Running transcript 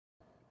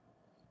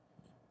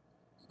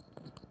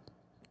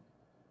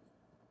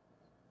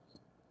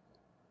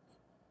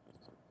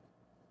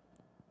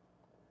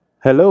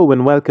Hello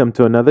and welcome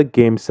to another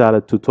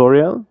GameSalad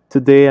tutorial.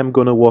 Today I'm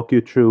going to walk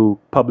you through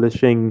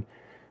publishing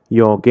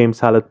your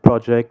GameSalad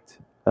project,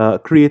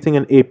 creating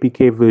an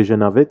APK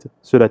version of it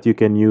so that you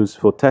can use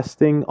for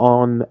testing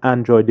on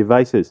Android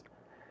devices.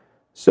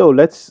 So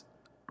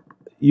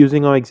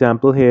using our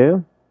example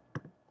here,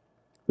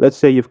 let's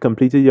say you've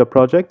completed your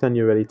project and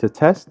you're ready to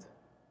test.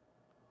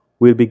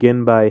 We'll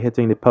begin by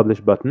hitting the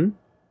publish button,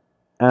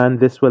 and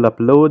this will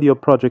upload your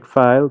project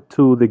file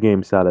to the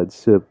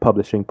GameSalad's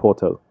publishing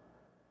portal.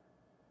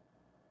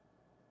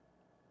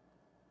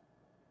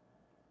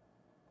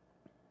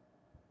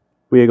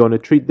 We are going to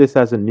treat this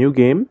as a new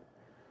game,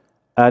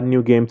 add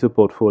new game to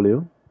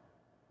portfolio.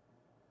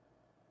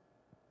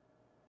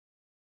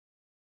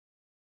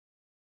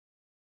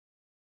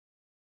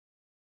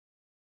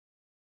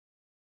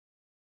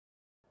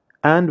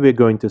 And we're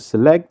going to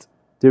select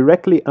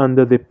directly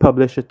under the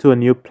publisher to a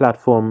new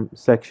platform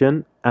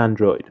section,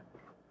 Android.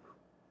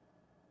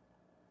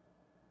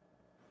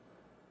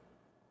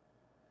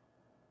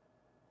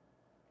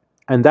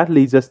 And that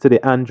leads us to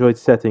the Android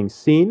settings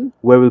scene,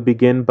 where we'll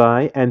begin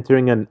by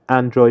entering an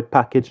Android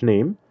package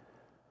name,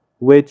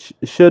 which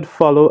should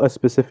follow a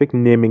specific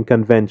naming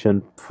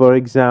convention. For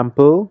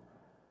example,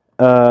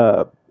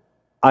 I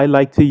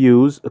like to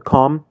use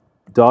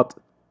the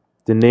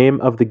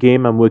name of the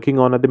game I'm working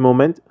on at the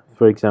moment.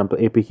 For example,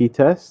 apk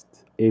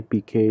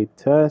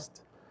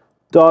test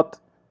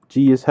dot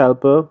G is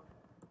helper,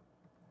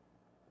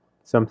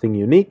 something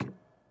unique.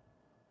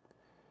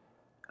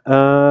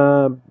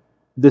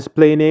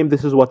 Display name,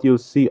 this is what you'll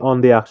see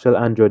on the actual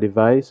Android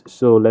device.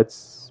 So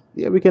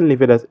we can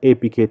leave it as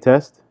apk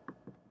test.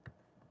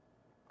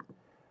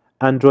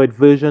 Android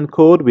version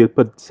code, we'll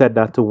set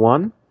that to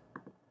 1.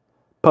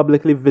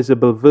 Publicly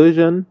visible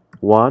version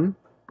 1.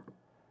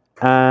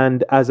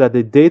 And as at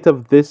the date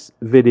of this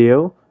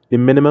video, the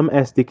minimum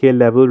SDK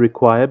level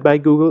required by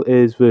Google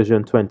is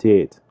version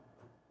 28.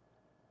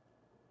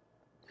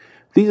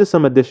 These are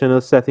some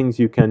additional settings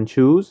you can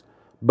choose,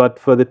 but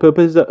for the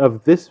purpose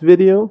of this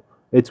video,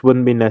 it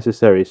wouldn't be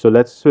necessary. So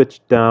let's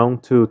switch down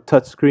to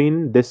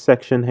touchscreen, this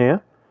section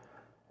here.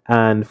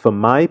 And for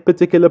my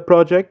particular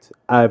project,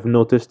 I've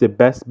noticed the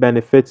best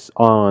benefits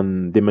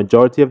on the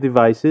majority of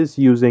devices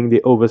using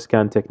the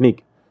overscan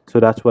technique. So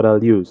that's what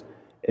I'll use.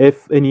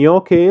 If in your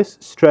case,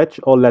 stretch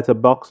or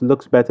letterbox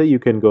looks better, you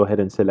can go ahead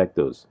and select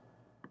those.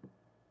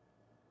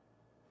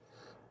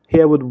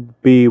 Here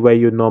would be where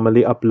you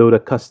normally upload a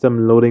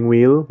custom loading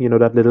wheel, you know,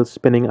 that little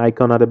spinning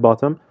icon at the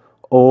bottom,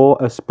 or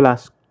a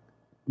splash,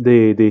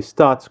 the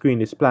start screen,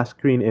 the splash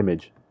screen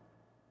image.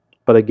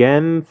 But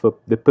again, for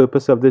the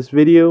purpose of this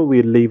video,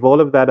 we'll leave all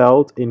of that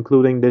out,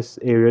 including this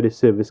area, the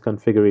service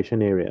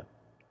configuration area.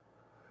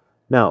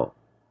 Now,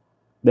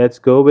 let's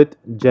go with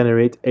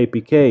generate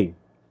APK.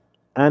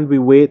 And we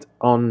wait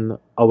on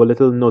our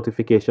little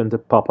notification to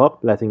pop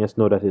up, letting us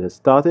know that it has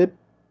started.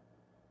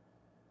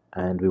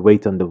 And we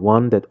wait on the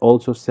one that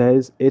also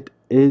says it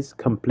is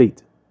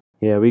complete.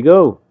 Here we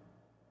go.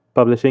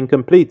 Publishing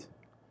complete.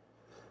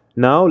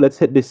 Now let's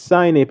hit the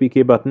Sign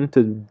APK button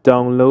to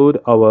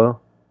download our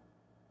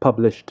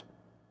published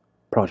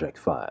project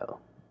file.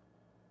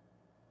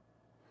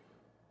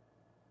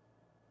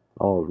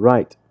 All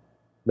right.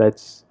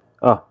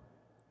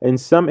 In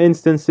some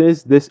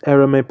instances, this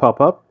error may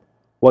pop up.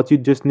 What you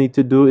just need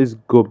to do is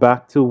go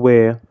back to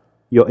where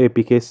your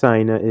APK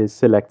signer is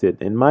selected.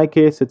 In my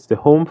case, it's the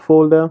home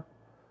folder,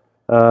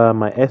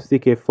 my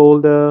SDK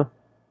folder,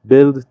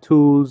 build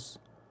tools.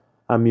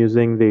 I'm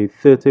using the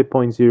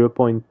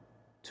 30.0.2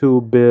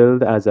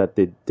 build as at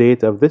the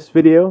date of this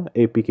video,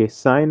 APK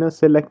signer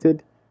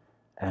selected.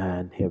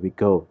 And here we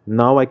go.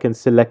 Now I can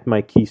select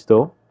my key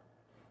store.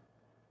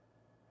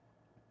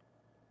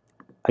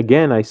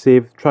 Again, I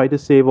try to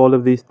save all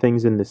of these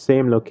things in the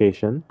same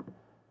location.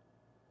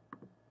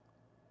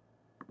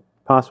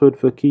 Password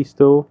for key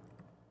store.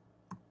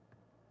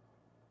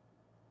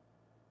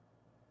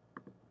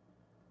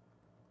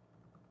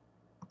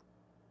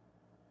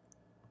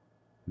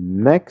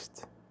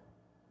 Next.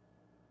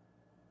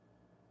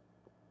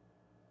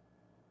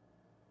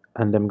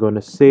 And I'm going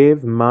to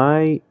save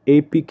my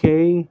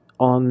APK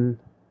in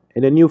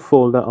a new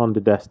folder on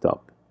the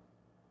desktop.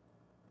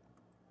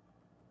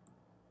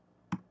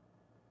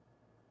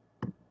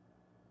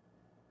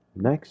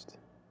 Next.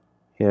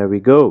 Here we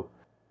go.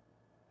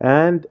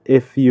 And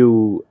if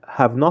you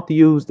have not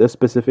used a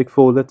specific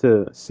folder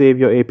to save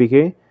your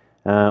APK,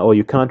 or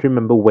you can't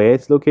remember where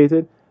it's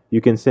located, you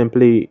can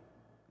simply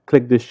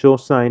click the Show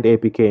Signed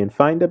APK and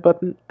Finder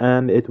button,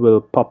 and it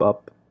will pop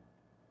up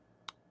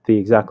the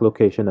exact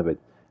location of it.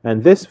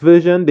 And this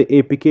version, the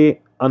apk_test.apk,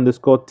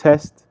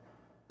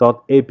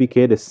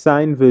 the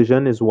signed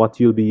version, is what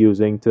you'll be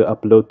using to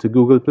upload to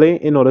Google Play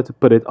in order to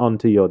put it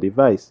onto your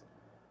device.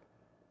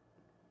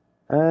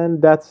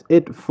 And that's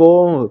it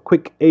for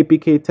quick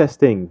APK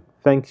testing.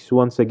 Thanks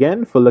once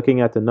again for looking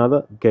at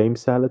another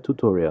GameSalad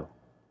tutorial.